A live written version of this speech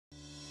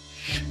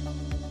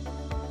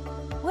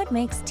What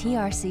makes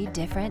TRC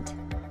different?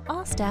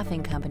 All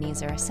staffing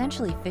companies are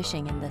essentially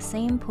fishing in the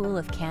same pool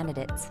of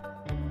candidates.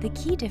 The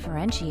key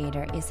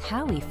differentiator is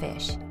how we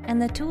fish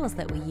and the tools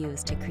that we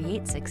use to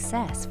create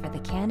success for the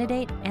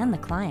candidate and the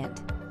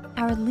client.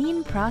 Our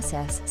lean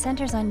process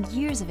centers on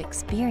years of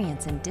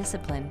experience and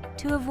discipline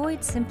to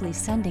avoid simply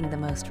sending the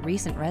most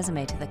recent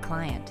resume to the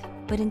client,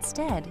 but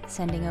instead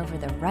sending over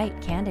the right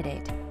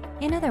candidate.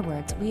 In other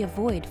words, we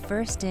avoid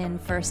first in,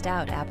 first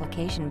out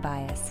application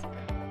bias.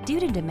 Due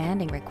to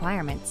demanding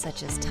requirements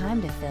such as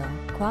time to fill,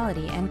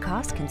 quality, and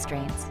cost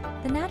constraints,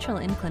 the natural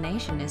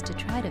inclination is to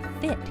try to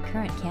fit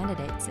current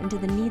candidates into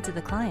the needs of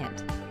the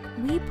client.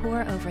 We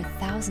pour over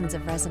thousands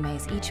of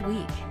resumes each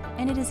week,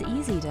 and it is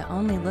easy to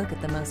only look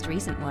at the most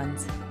recent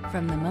ones.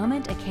 From the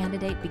moment a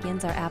candidate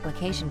begins our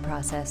application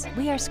process,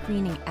 we are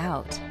screening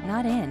out,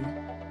 not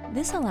in.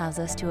 This allows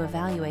us to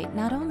evaluate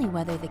not only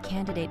whether the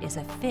candidate is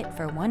a fit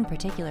for one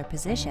particular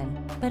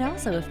position, but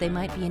also if they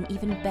might be an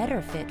even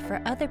better fit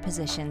for other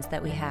positions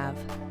that we have.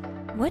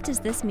 What does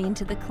this mean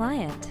to the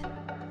client?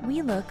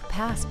 We look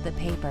past the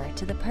paper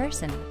to the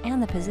person and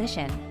the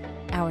position.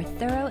 Our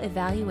thorough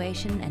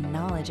evaluation and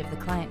knowledge of the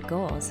client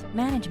goals,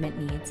 management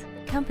needs,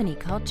 company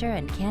culture,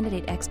 and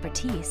candidate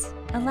expertise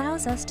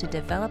allows us to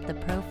develop the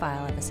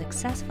profile of a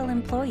successful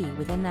employee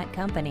within that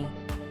company.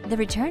 The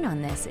return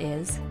on this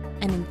is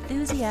an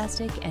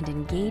enthusiastic and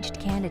engaged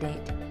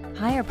candidate,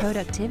 higher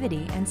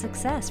productivity and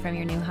success from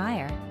your new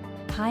hire,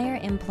 higher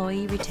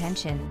employee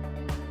retention.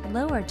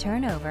 Lower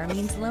turnover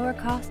means lower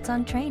costs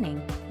on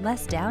training,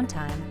 less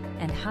downtime,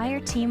 and higher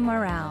team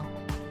morale.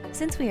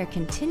 Since we are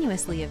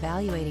continuously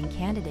evaluating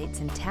candidates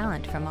and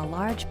talent from a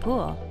large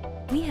pool,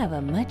 we have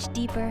a much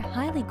deeper,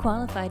 highly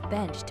qualified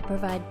bench to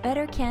provide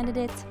better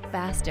candidates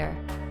faster.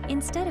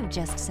 Instead of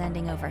just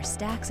sending over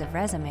stacks of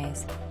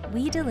resumes,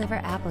 we deliver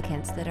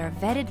applicants that are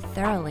vetted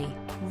thoroughly,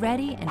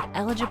 ready and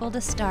eligible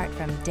to start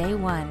from day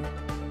one.